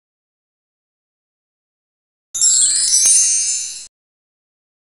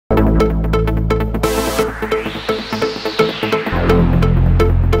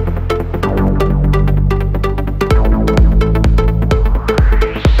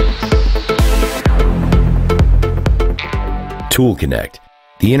Tool Connect,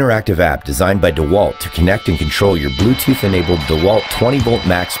 the interactive app designed by DEWALT to connect and control your Bluetooth-enabled DEWALT 20-volt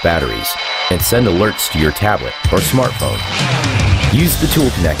max batteries and send alerts to your tablet or smartphone. Use the Tool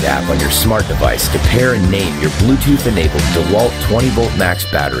Connect app on your smart device to pair and name your Bluetooth-enabled DEWALT 20-volt max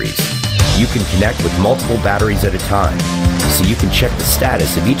batteries. You can connect with multiple batteries at a time, so you can check the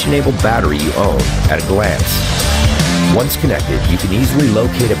status of each enabled battery you own at a glance. Once connected, you can easily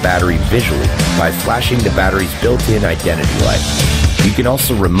locate a battery visually by flashing the battery's built-in identity light. You can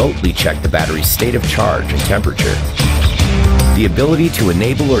also remotely check the battery's state of charge and temperature. The ability to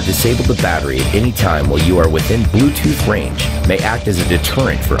enable or disable the battery at any time while you are within Bluetooth range may act as a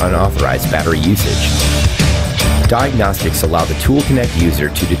deterrent for unauthorized battery usage. Diagnostics allow the Tool Connect user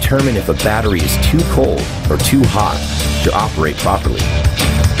to determine if a battery is too cold or too hot to operate properly.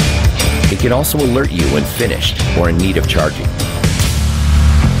 It can also alert you when finished or in need of charging.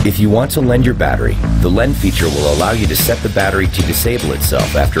 If you want to lend your battery, the lend feature will allow you to set the battery to disable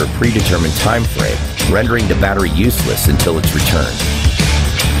itself after a predetermined time frame, rendering the battery useless until it's returned.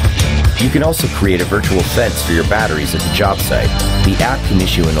 You can also create a virtual fence for your batteries at the job site. The app can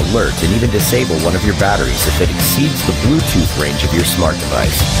issue an alert and even disable one of your batteries if it exceeds the Bluetooth range of your smart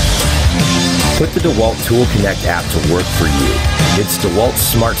device. Put the DEWALT Tool Connect app to work for you. It's DEWALT's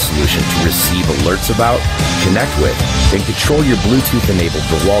smart solution to receive alerts about, connect with, and control your Bluetooth-enabled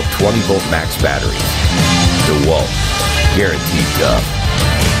DEWALT 20-volt max batteries. DEWALT. Guaranteed tough.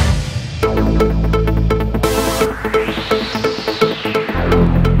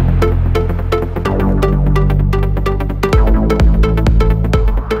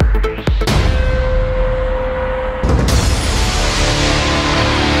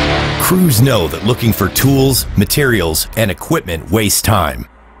 Crews know that looking for tools, materials, and equipment wastes time.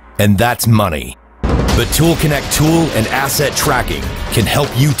 And that's money. But Tool Connect tool and asset tracking can help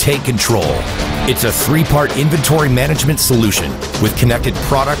you take control. It's a 3-part inventory management solution with connected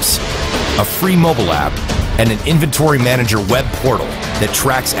products, a free mobile app, and an inventory manager web portal that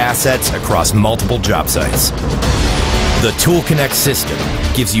tracks assets across multiple job sites. The Tool Connect system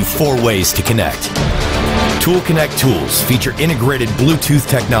gives you 4 ways to connect. Tool Connect tools feature integrated Bluetooth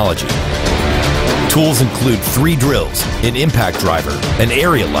technology. Tools include 3 drills, an impact driver, an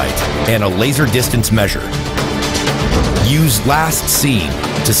area light, and a laser distance measure. Use last seen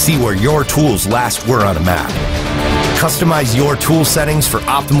to see where your tools last were on a map. Customize your tool settings for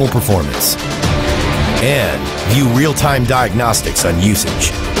optimal performance. And view real-time diagnostics on usage.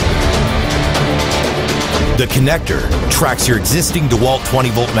 The connector tracks your existing DEWALT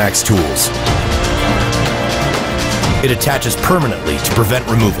 20-volt max tools. It attaches permanently to prevent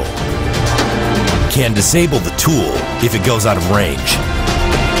removal. Can disable the tool if it goes out of range.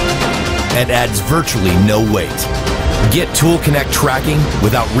 And adds virtually no weight. Get Tool Connect tracking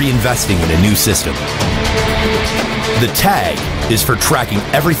without reinvesting in a new system. The tag is for tracking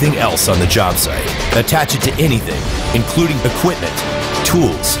everything else on the job site. Attach it to anything, including equipment,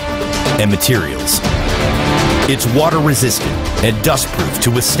 tools, and materials. It's water resistant and dustproof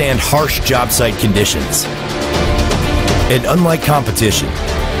to withstand harsh job site conditions. And unlike competition,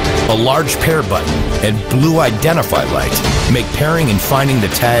 a large pair button and blue identify light make pairing and finding the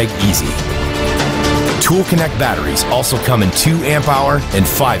tag easy. Tool Connect batteries also come in 2 amp hour and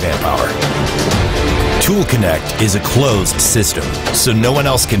 5 amp hour. Tool Connect is a closed system, so no one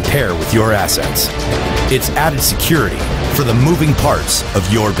else can pair with your assets. It's added security for the moving parts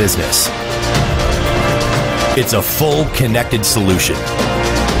of your business. It's a full connected solution.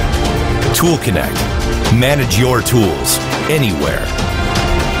 Tool Connect. Manage your tools anywhere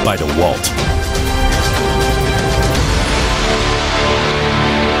by DEWALT.